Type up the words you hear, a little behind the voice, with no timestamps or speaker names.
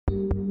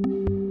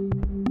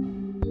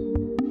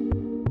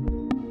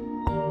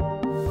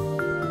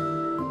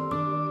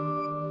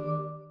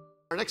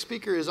next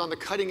speaker is on the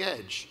cutting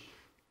edge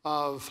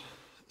of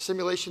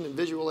simulation and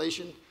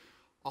visualization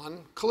on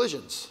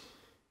collisions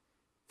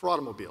for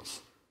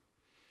automobiles.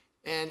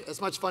 And as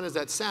much fun as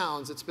that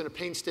sounds, it's been a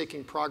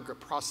painstaking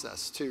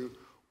process to,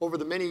 over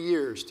the many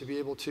years, to be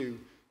able to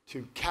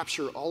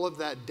capture all of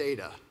that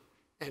data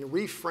and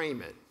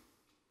reframe it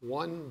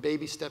one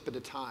baby step at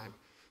a time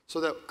so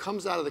that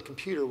comes out of the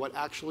computer what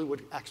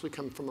would actually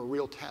come from a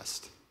real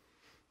test,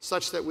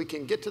 such that we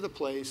can get to the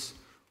place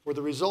where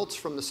the results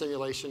from the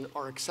simulation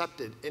are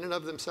accepted in and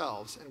of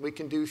themselves, and we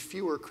can do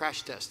fewer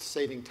crash tests,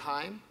 saving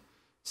time,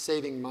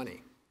 saving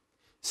money.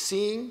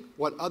 Seeing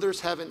what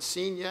others haven't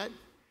seen yet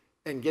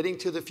and getting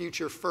to the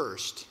future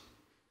first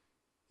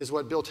is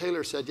what Bill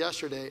Taylor said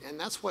yesterday, and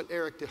that's what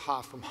Eric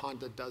DeHoff from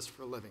Honda does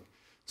for a living.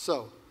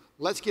 So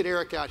let's get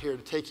Eric out here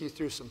to take you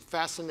through some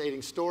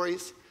fascinating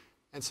stories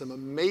and some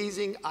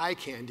amazing eye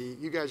candy.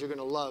 You guys are going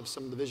to love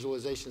some of the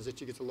visualizations that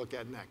you get to look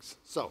at next.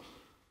 So,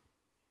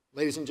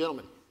 ladies and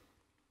gentlemen,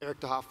 Eric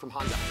DeHoff from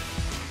Honda.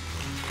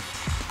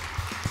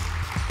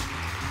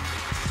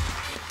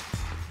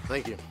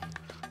 Thank you.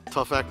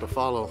 Tough act to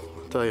follow,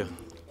 I'll tell you.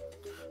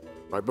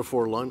 Right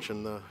before lunch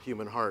and the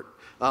human heart.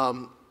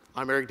 I'm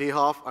Eric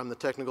DeHoff. I'm the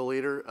technical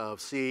leader of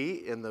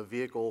CAE in the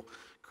Vehicle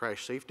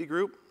Crash Safety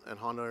Group at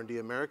Honda R&D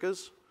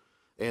Americas.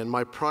 And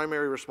my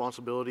primary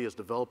responsibility is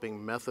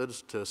developing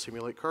methods to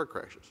simulate car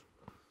crashes.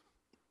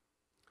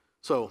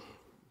 So,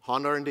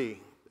 Honda R&D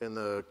in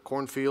the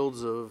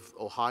cornfields of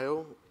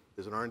Ohio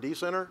is an R&D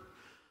center.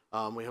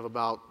 We have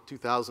about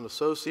 2,000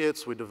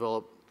 associates. We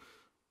develop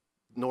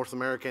North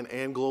American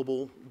and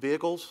global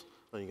vehicles.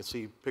 You can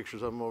see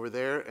pictures of them over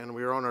there. And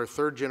we are on our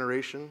third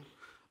generation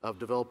of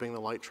developing the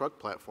light truck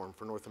platform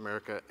for North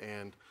America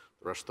and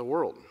the rest of the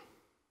world.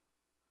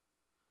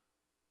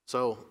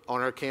 So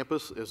on our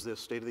campus is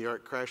this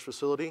state-of-the-art crash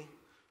facility.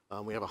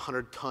 We have a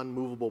 100-ton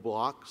movable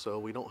block, so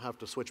we don't have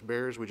to switch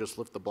bears. We just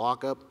lift the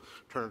block up,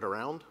 turn it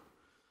around.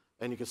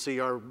 And you can see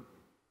our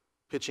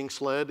pitching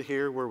sled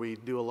here where we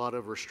do a lot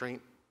of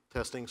restraint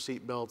testing,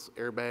 seat belts,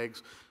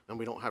 airbags, and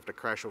we don't have to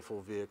crash a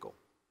full vehicle.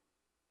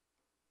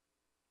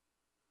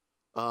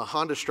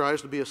 Honda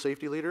strives to be a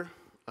safety leader,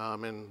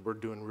 and we're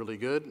doing really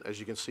good. As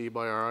you can see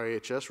by our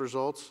IHS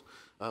results,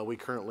 we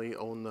currently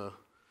own the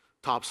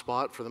top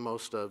spot for the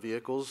most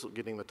vehicles,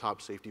 getting the top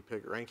safety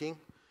pick ranking.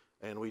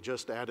 And we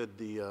just added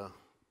the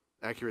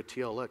Accurate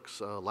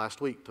TLX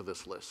last week to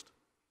this list.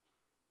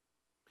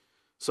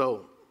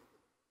 So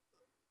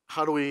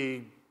how do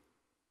we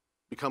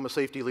become a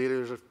safety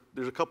leader?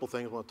 There's a couple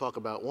things I want to talk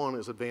about. One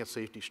is advanced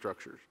safety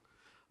structures.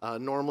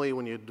 Normally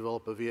when you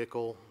develop a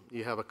vehicle,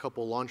 you have a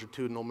couple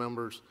longitudinal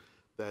members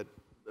that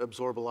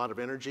absorb a lot of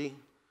energy.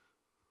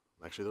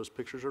 Actually, those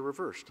pictures are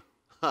reversed.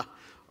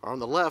 On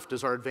the left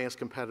is our advanced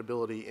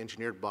compatibility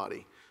engineered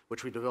body,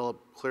 which we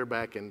developed clear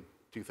back in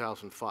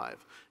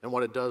 2005. And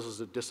what it does is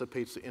it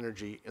dissipates the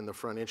energy in the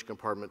front engine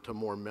compartment to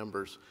more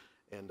members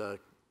and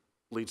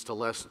leads to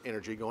less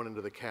energy going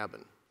into the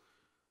cabin.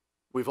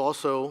 We've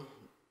also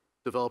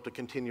developed a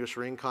continuous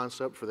ring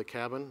concept for the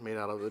cabin made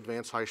out of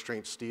advanced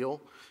high-strength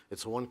steel.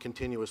 It's one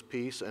continuous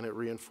piece, and it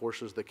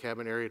reinforces the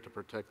cabin area to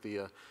protect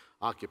the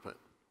occupant.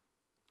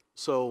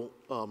 So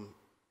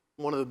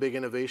one of the big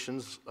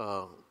innovations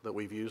that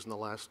we've used in the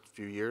last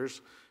few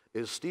years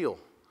is steel.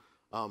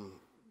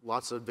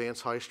 Lots of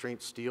advanced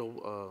high-strength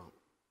steel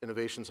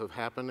innovations have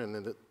happened, and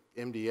in the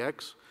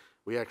MDX,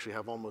 we actually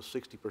have almost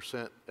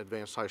 60%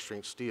 advanced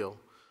high-strength steel,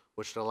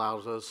 which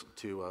allows us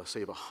to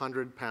save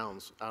 100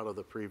 pounds out of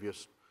the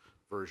previous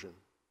version.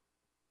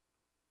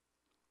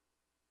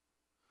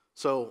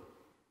 So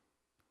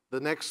the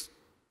next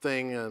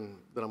thing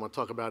that I'm going to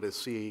talk about is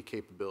CAE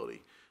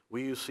capability.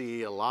 We use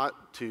CAE a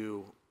lot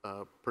to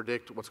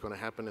predict what's going to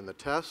happen in the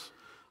tests,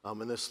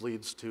 and this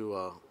leads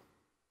to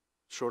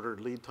shorter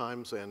lead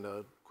times and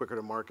quicker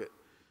to market.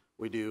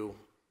 We do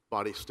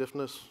body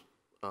stiffness,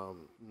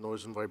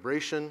 noise and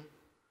vibration.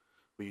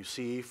 We use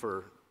CAE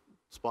for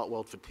spot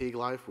weld fatigue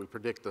life. We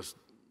predict the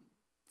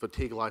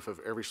fatigue life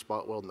of every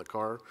spot weld in the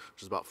car,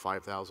 which is about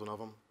 5,000 of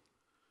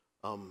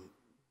them.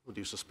 We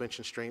do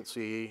suspension strength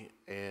CAE,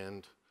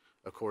 and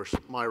of course,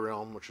 my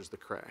realm, which is the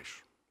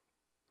crash.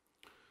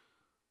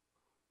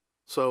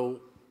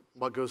 So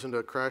what goes into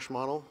a crash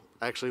model?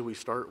 Actually, we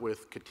start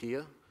with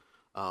CATIA.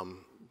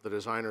 The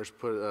designers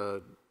put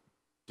a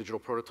digital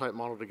prototype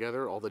model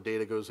together. All the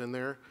data goes in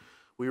there.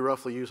 We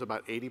roughly use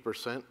about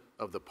 80%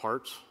 of the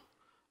parts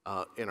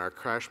in our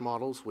crash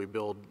models. We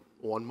build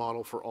one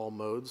model for all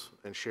modes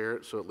and share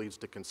it so it leads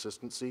to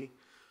consistency.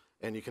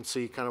 And you can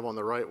see kind of on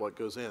the right what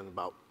goes in.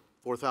 About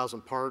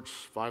 4,000 parts,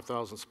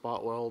 5,000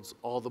 spot welds,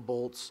 all the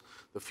bolts,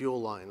 the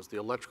fuel lines, the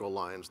electrical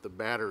lines, the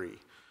battery,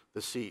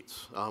 the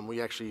seats.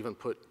 We actually even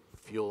put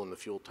fuel in the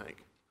fuel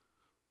tank.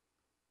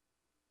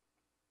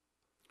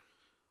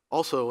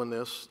 Also in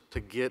this, to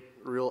get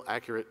real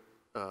accurate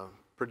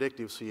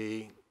predictive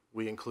CAE,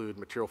 we include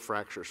material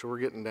fracture. So we're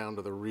getting down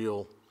to the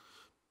real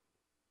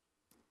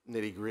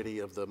nitty-gritty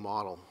of the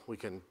model. We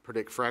can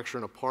predict fracture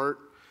in a part.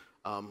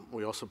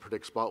 We also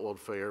predict spot weld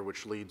failure,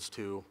 which leads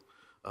to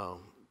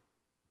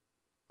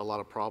a lot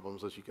of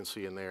problems, as you can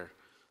see in there.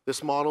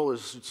 This model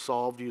is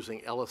solved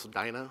using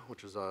LS-DYNA,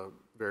 which is a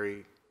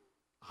very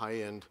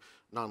high-end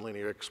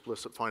nonlinear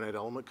explicit finite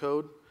element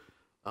code.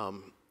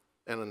 And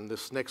in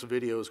this next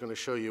video is going to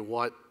show you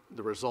what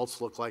the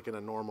results look like in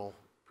a normal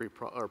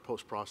or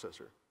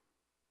post-processor.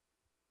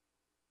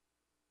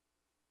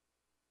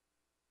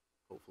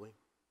 Hopefully.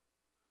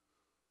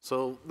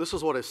 So this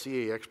is what a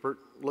CAE expert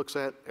looks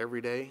at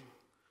every day.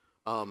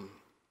 And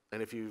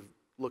if you've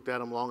looked at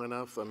them long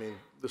enough, I mean,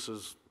 this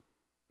is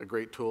a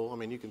great tool. I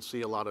mean, you can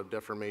see a lot of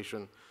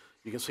deformation.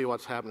 You can see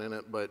what's happening in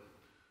it, but,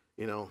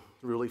 you know,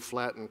 really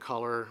flat in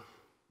color.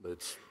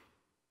 It's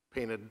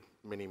painted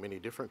many, many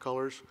different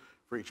colors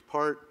for each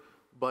part.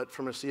 But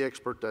from a CAE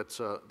expert,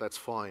 that's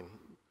fine.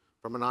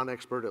 From a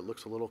non-expert, it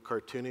looks a little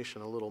cartoonish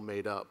and a little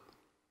made up.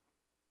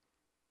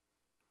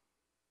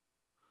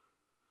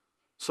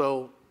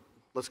 So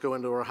let's go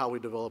into how we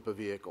develop a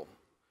vehicle.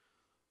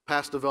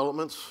 Past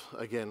developments,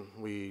 again,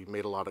 we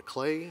made a lot of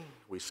clay.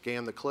 We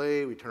scanned the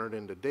clay. We turned it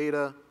into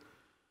data.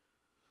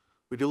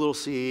 We do a little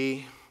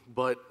CAE,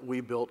 but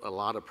we built a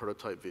lot of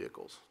prototype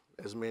vehicles,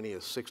 as many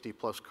as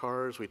 60+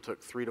 cars. We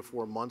took 3 to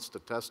 4 months to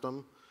test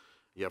them.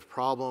 You have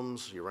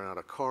problems. You run out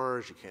of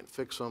cars. You can't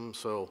fix them.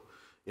 So,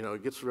 you know,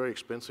 it gets very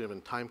expensive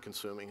and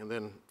time-consuming. And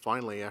then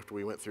finally, after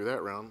we went through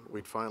that round,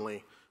 we'd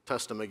finally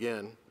test them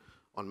again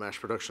on mass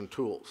production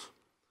tools.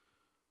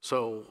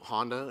 So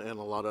Honda and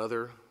a lot of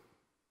other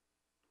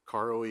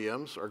car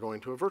OEMs are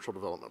going to a virtual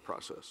development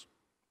process.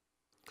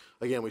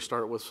 Again, we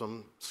start with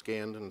some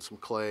scanned and some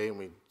clay, and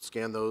we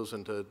scan those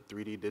into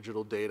 3D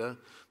digital data.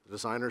 The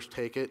designers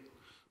take it,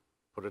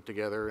 put it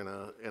together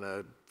in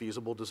a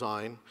feasible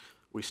design.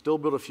 We still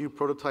build a few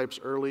prototypes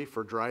early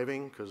for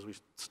driving because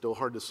it's still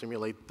hard to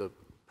simulate the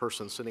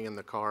person sitting in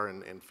the car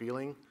and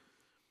feeling.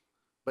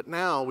 But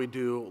now we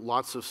do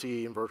lots of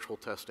CAE and virtual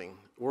testing.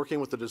 Working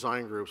with the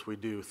design groups, we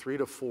do 3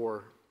 to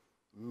 4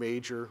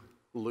 major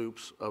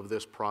loops of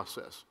this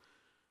process.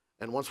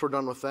 And once we're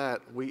done with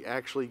that, we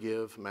actually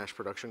give mass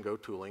production go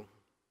tooling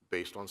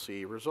based on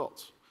CAE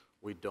results.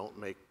 We don't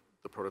make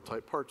the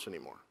prototype parts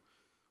anymore.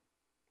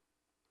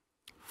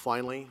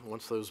 Finally,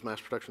 once those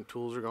mass production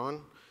tools are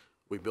gone,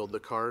 we build the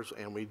cars,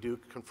 and we do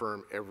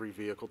confirm every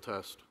vehicle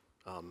test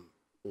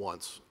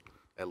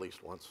at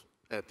least once,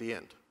 at the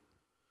end.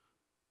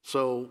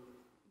 So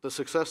the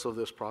success of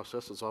this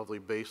process is obviously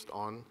based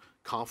on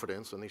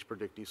confidence in these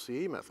predictive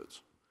CAE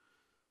methods.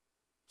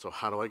 So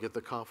how do I get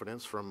the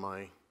confidence from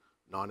my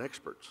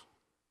non-experts?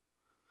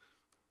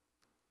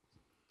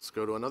 Let's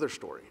go to another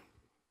story.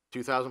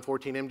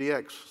 2014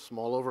 MDX,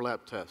 small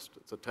overlap test.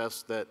 It's a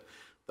test that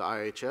the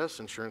IHS,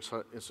 Insurance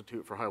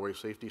Institute for Highway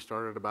Safety,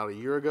 started about a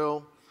year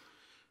ago.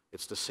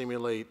 It's to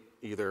simulate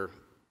either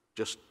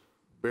just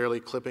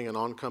barely clipping an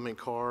oncoming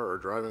car or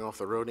driving off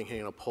the road and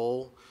hitting a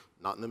pole,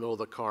 not in the middle of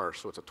the car.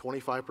 So it's a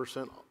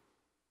 25%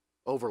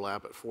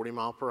 overlap at 40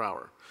 miles per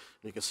hour.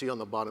 And you can see on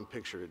the bottom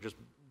picture, it just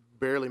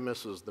barely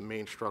misses the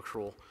main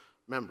structural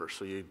members.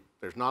 So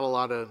there's not a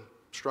lot of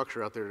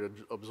structure out there to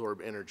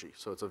absorb energy.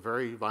 So it's a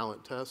very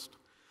violent test.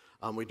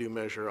 We do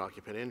measure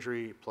occupant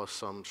injury plus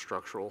some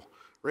structural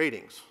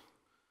ratings.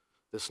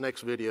 This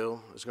next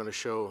video is going to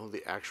show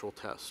the actual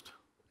test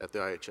at the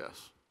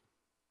IHS.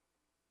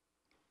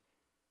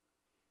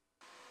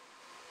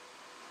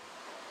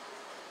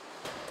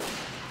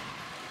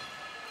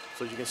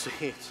 So as you can see,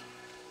 it's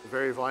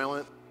very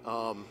violent.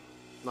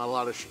 Not a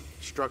lot of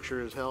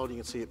structure is held. You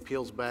can see it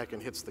peels back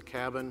and hits the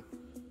cabin.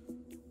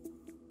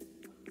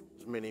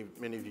 There's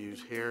many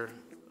views here.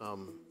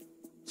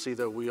 See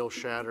the wheel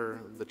shatter,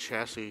 the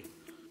chassis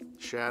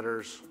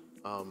shatters,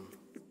 and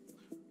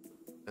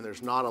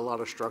there's not a lot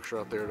of structure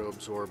out there to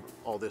absorb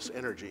all this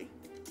energy.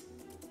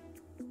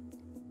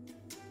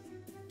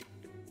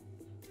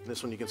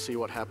 This one you can see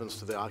what happens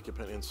to the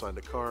occupant inside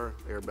the car.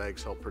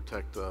 Airbags help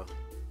protect.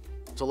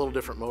 It's a little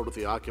different mode with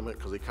the occupant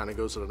because he kind of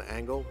goes at an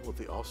angle with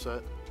the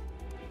offset.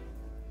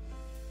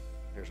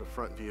 Here's a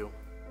front view.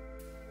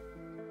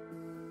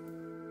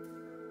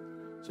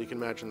 So you can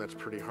imagine that's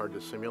pretty hard to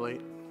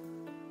simulate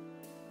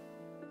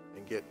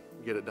and get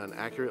it done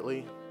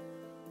accurately,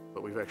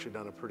 but we've actually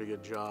done a pretty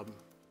good job.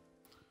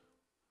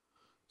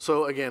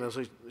 So again, as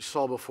we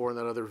saw before in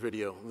that other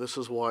video, this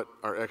is what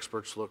our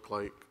experts look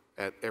like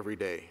at every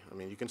day. I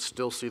mean, you can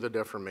still see the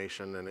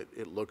deformation, and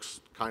it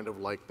looks kind of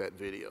like that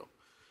video.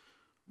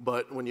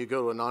 But when you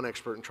go to a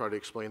non-expert and try to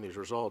explain these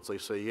results, they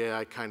say, yeah,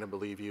 I kind of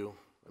believe you.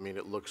 I mean,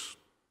 it looks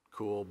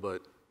cool,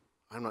 but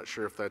I'm not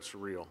sure if that's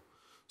real.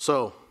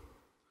 So,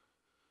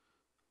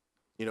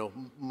 you know,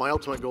 my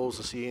ultimate goal as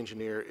a CAE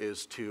engineer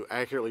is to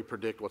accurately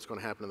predict what's going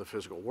to happen in the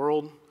physical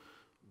world,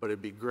 but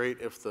it'd be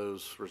great if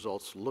those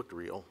results looked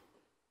real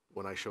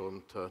when I show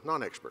them to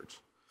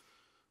non-experts.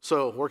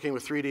 So, working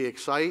with 3D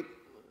Excite,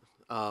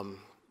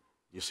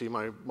 you see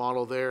my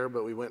model there,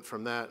 but we went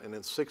from that, and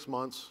in 6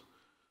 months,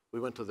 we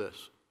went to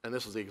this. And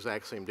this is the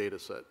exact same data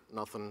set.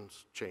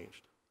 Nothing's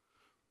changed.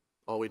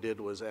 All we did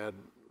was add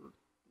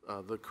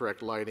the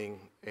correct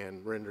lighting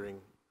and rendering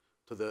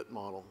to that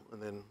model.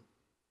 And then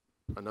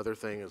another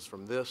thing is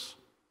from this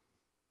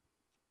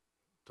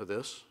to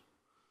this.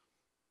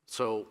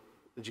 So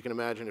as you can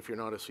imagine, if you're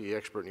not a CE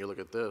expert and you look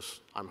at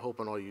this, I'm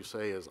hoping all you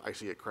say is, I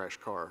see a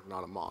crashed car,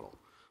 not a model.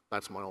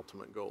 That's my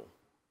ultimate goal.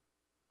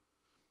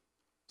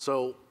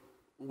 So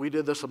we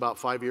did this about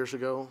 5 years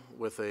ago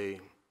with an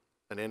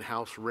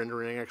in-house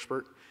rendering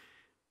expert,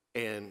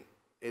 and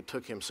it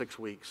took him 6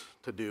 weeks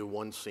to do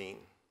one scene.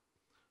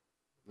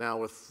 Now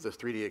with the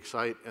 3D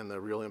Excite and the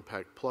Real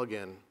Impact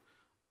plugin,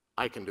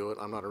 I can do it.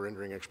 I'm not a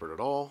rendering expert at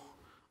all.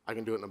 I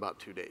can do it in about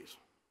 2 days.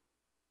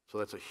 So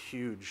that's a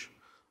huge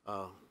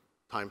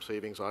time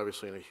savings,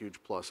 obviously, and a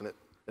huge plus. And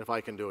if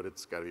I can do it,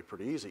 it's got to be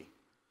pretty easy.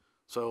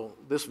 So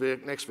this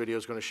next video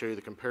is going to show you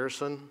the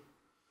comparison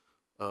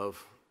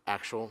of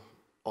actual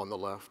on the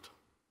left,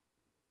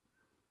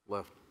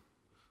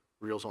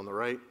 reals on the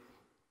right.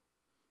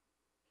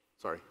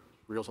 Sorry,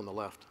 reals on the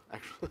left,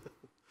 actually,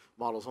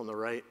 models on the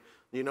right.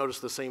 You notice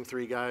the same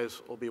 3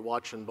 guys will be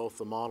watching both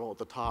the model at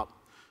the top.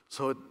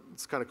 So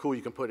it's kind of cool.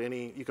 You can put it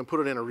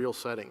in a real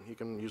setting. You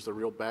can use the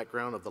real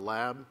background of the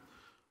lab.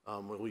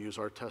 We'll use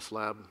our test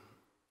lab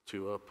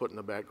to put in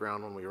the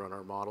background when we run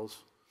our models.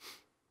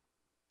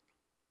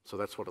 So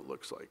that's what it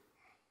looks like.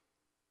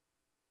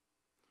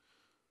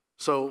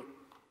 So,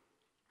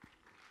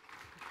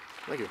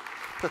 thank you.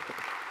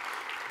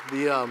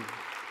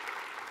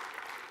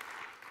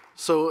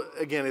 So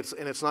again,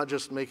 it's not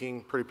just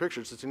making pretty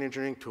pictures, it's an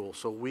engineering tool.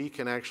 So we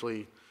can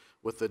actually,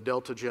 with the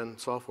DELTAGEN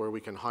software,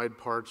 we can hide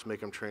parts,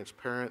 make them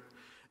transparent,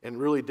 and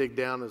really dig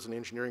down as an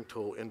engineering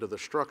tool into the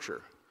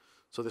structure.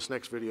 So this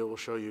next video will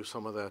show you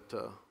some of that,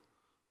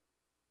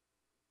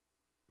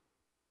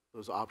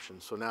 those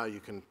options. So now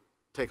you can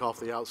take off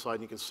the outside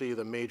and you can see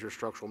the major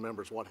structural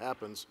members, what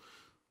happens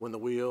when the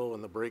wheel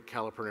and the brake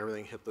caliper and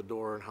everything hit the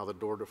door and how the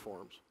door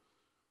deforms.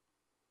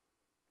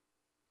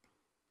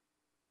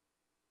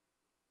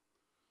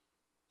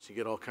 So you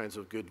get all kinds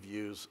of good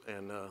views,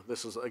 and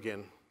this is,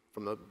 again,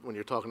 when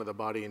you're talking to the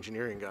body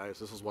engineering guys,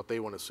 this is what they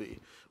want to see.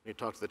 When you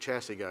talk to the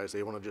chassis guys,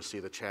 they want to just see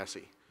the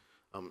chassis.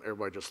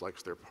 Everybody just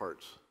likes their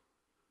parts.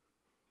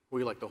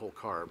 We like the whole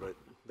car, but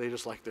they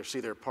just like to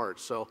see their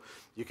parts. So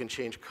you can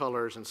change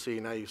colors and see,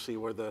 now you see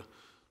where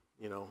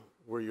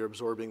where you're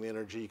absorbing the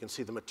energy. You can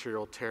see the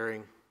material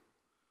tearing.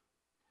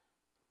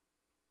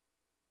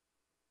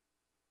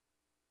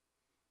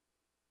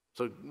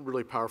 So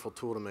really powerful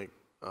tool to make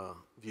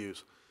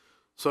views.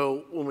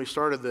 So when we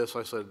started this,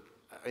 I said,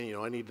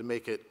 I need to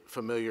make it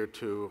familiar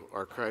to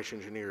our crash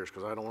engineers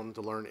because I don't want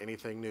them to learn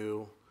anything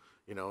new.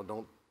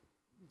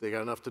 They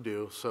got enough to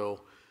do.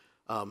 So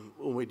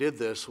when we did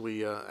this,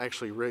 we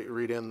actually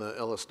read in the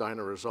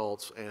LS-DYNA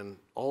results, and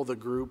all the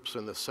groups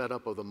and the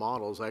setup of the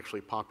models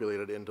actually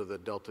populated into the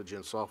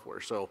DELTAGEN software.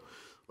 So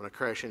when a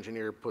crash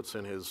engineer puts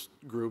in his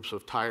groups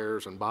of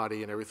tires and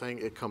body and everything,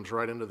 it comes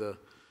right into the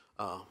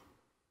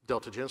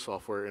DELTAGEN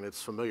software, and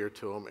it's familiar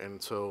to them.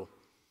 And so,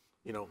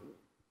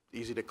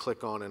 easy to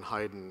click on and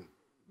hide and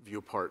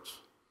view parts.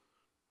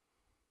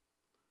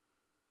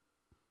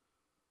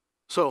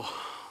 So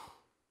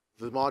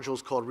the module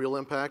is called Real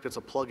Impact. It's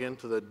a plug-in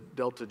to the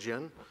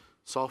DELTAGEN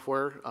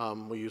software.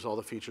 We use all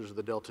the features of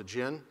the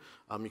DELTAGEN.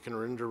 You can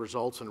render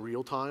results in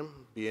real time,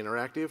 be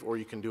interactive, or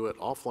you can do it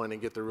offline and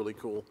get the really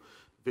cool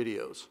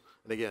videos.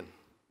 And again,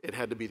 it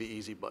had to be the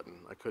easy button.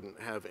 I couldn't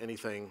have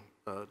anything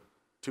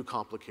too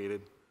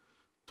complicated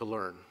to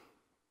learn.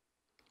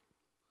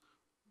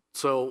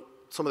 So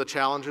some of the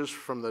challenges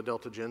from the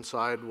DELTAGEN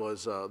side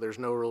was there's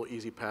no real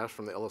easy path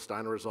from the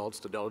LS-DYNA results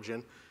to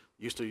DELTAGEN.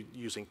 Used to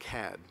using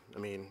CAD.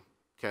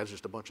 CAD's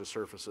just a bunch of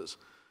surfaces.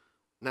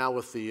 Now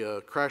with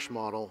the crash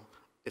model,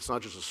 it's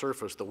not just a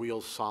surface, the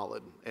wheel's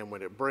solid. And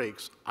when it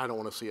breaks, I don't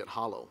want to see it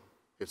hollow.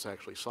 It's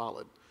actually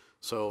solid.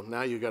 So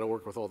now you got to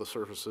work with all the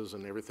surfaces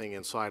and everything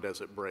inside as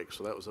it breaks.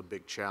 So that was a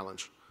big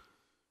challenge.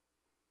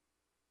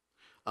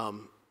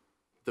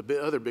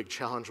 The other big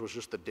challenge was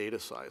just the data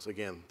size.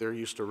 Again, they're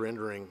used to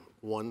rendering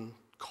one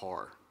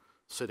car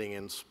sitting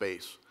in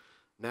space.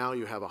 Now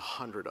you have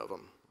 100 of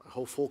them. A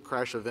whole full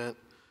crash event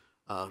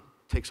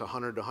takes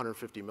 100 to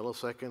 150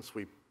 milliseconds.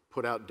 We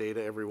put out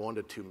data every 1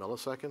 to 2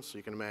 milliseconds. So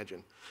you can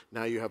imagine,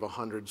 now you have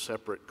 100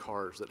 separate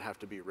cars that have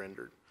to be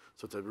rendered.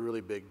 So it's a really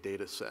big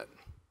data set.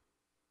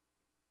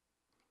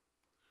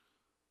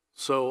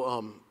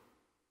 So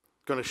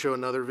going to show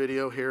another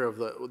video here of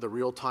the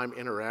real-time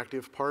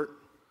interactive part.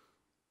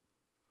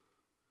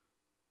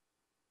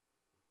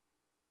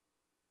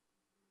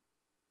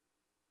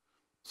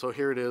 So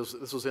here it is.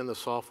 This was in the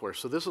software.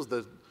 So this is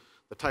the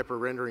type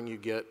of rendering you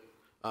get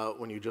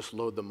when you just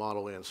load the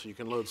model in. So you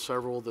can load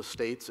several of the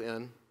states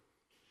in,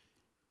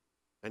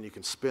 and you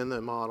can spin the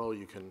model.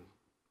 You can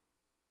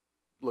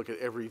look at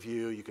every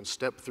view. You can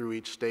step through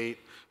each state,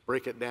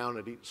 break it down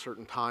at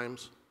certain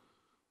times.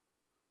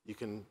 You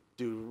can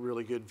do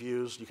really good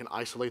views. You can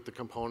isolate the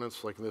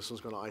components. Like this one's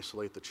going to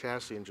isolate the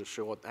chassis and just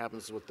show what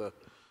happens with to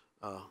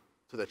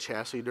the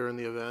chassis during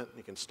the event.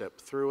 You can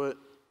step through it.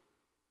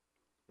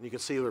 And you can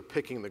see we're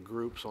picking the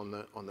groups on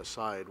the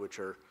side, which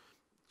are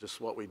just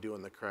what we do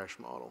in the crash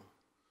model.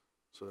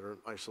 So they're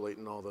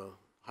isolating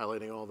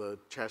highlighting all the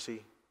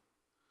chassis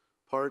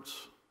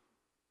parts,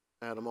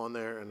 add them on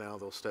there, and now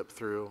they'll step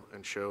through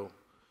and show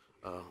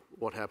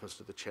what happens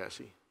to the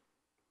chassis.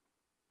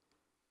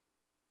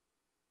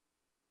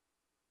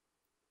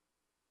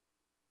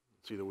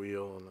 See the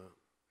wheel and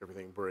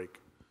everything break.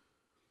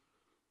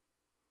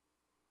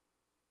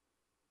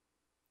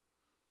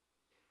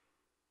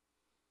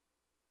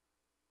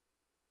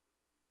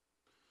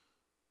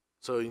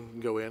 So you can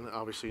go in,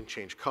 obviously, and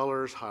change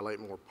colors, highlight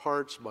more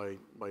parts by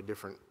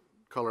different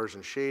colors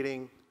and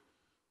shading.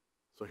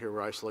 So here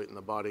we're isolating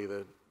the body,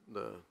 the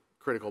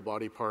critical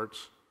body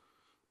parts.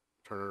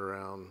 Turn it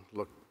around,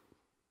 look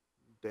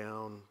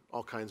down,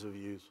 all kinds of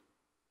views.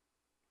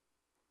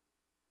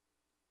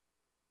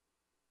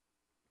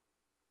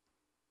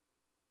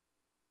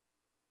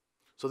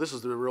 So this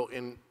is the real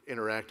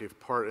interactive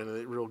part and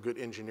the real good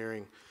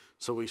engineering.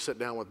 So we sit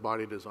down with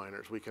body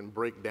designers. We can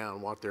break down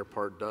what their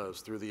part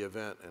does through the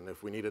event. And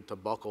if we need it to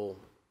buckle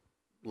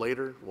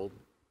later, we'll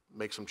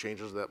make some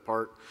changes to that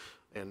part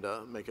and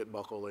make it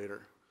buckle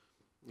later.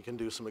 You can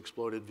do some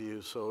exploded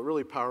views. So a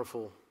really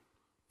powerful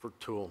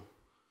tool.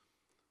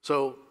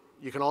 So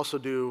you can also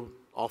do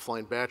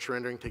offline batch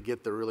rendering to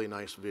get the really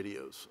nice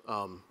videos.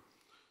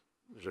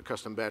 There's a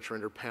custom batch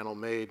render panel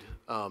made.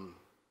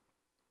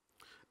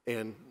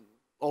 And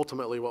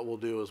ultimately what we'll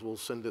do is we'll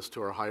send this to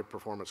our high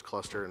performance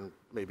cluster and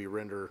maybe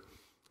render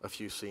a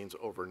few scenes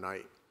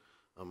overnight.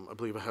 I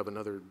believe I have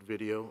another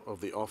video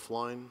of the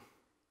offline.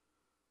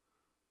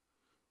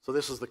 So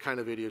this is the kind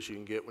of videos you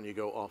can get when you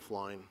go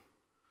offline.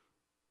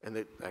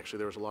 And actually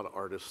there was a lot of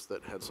artists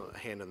that had a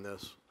hand in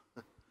this.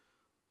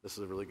 This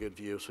is a really good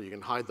view. So you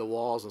can hide the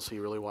walls and see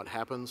really what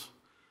happens.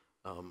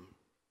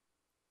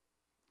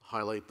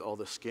 Highlight all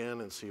the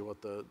skin and see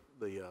what the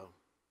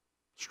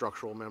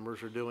structural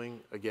members are doing.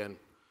 Again,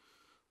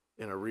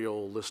 in a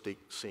realistic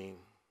scene.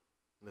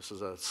 This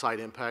is a side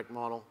impact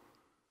model.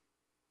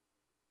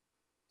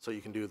 So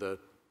you can do the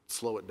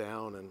slow it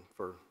down and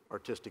for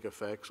artistic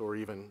effects or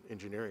even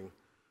engineering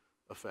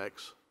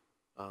effects.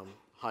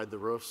 Hide the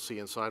roof, see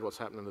inside what's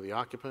happening to the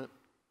occupant.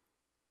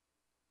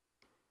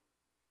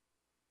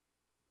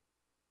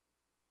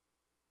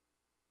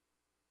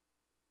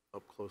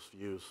 Up close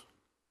views.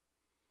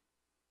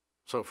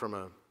 So from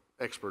an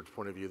expert's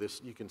point of view,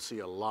 you can see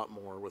a lot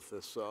more with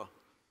this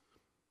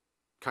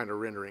kind of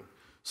rendering.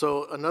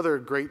 So another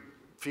great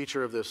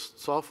feature of this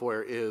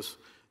software is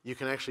you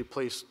can actually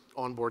place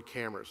onboard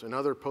cameras. In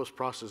other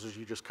post-processors,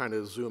 you just kind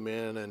of zoom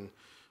in and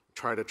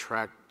try to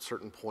track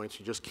certain points.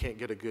 You just can't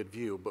get a good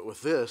view. But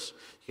with this,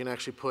 you can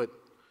actually put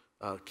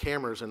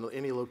cameras in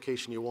any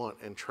location you want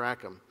and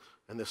track them.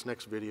 And this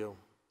next video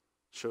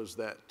shows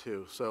that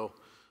too. So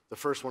the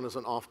first one is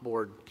an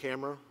off-board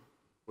camera,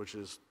 which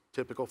is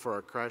typical for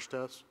our crash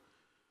tests.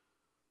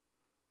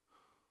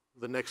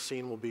 The next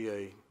scene will be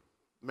a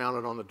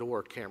mounted on the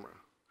door camera.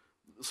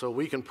 So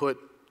we can put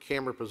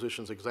camera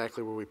positions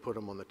exactly where we put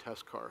them on the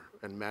test car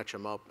and match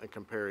them up and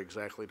compare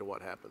exactly to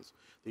what happens.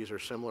 These are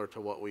similar to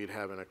what we'd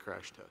have in a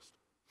crash test.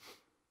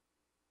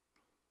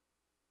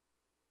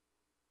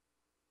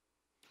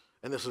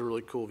 And this is a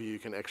really cool view. You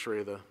can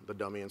x-ray the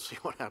dummy and see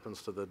what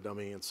happens to the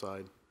dummy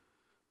inside.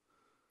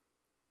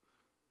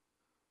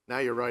 Now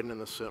you're riding in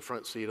the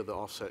front seat of the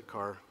offset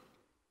car.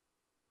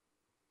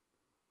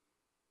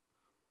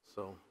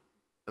 So,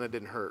 and it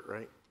didn't hurt,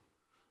 right?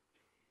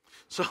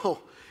 So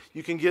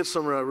you can get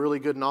some really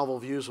good novel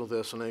views with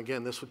this. And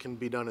again, this can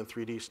be done in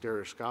 3D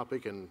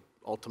stereoscopic. And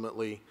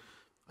ultimately,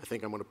 I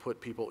think I'm going to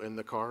put people in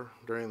the car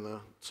during the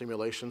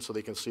simulation so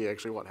they can see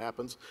actually what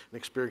happens and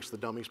experience the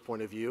dummy's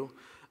point of view.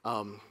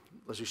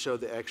 As you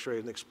showed the x-ray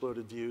and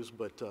exploded views.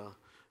 But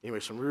anyway,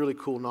 some really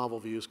cool novel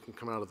views can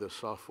come out of this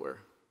software.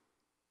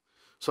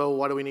 So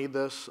why do we need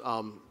this?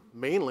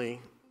 Mainly,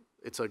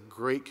 it's a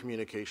great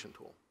communication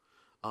tool.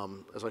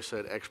 As I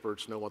said,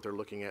 experts know what they're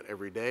looking at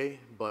every day,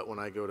 but when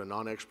I go to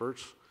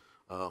non-experts,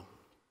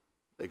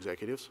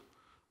 executives,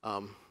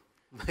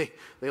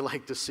 they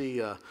like to see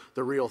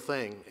the real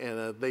thing,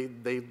 and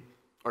they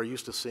are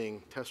used to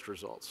seeing test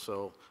results,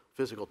 so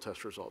physical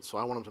test results. So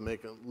I want them to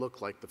make it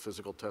look like the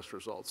physical test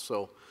results.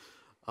 So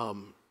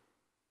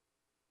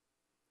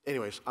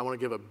anyways, I want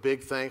to give a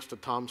big thanks to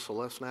Tom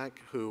Selesnak,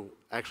 who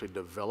actually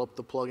developed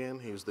the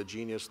plugin. He's the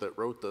genius that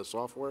wrote the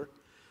software,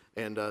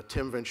 and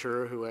Tim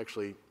Ventura, who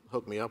actually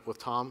hooked me up with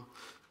Tom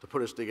to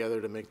put us together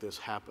to make this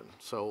happen.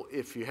 So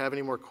if you have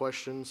any more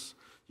questions,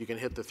 you can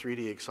hit the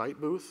 3D Excite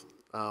booth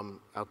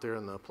out there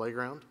in the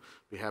playground.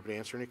 Be happy to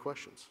answer any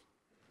questions.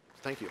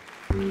 Thank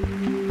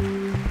you.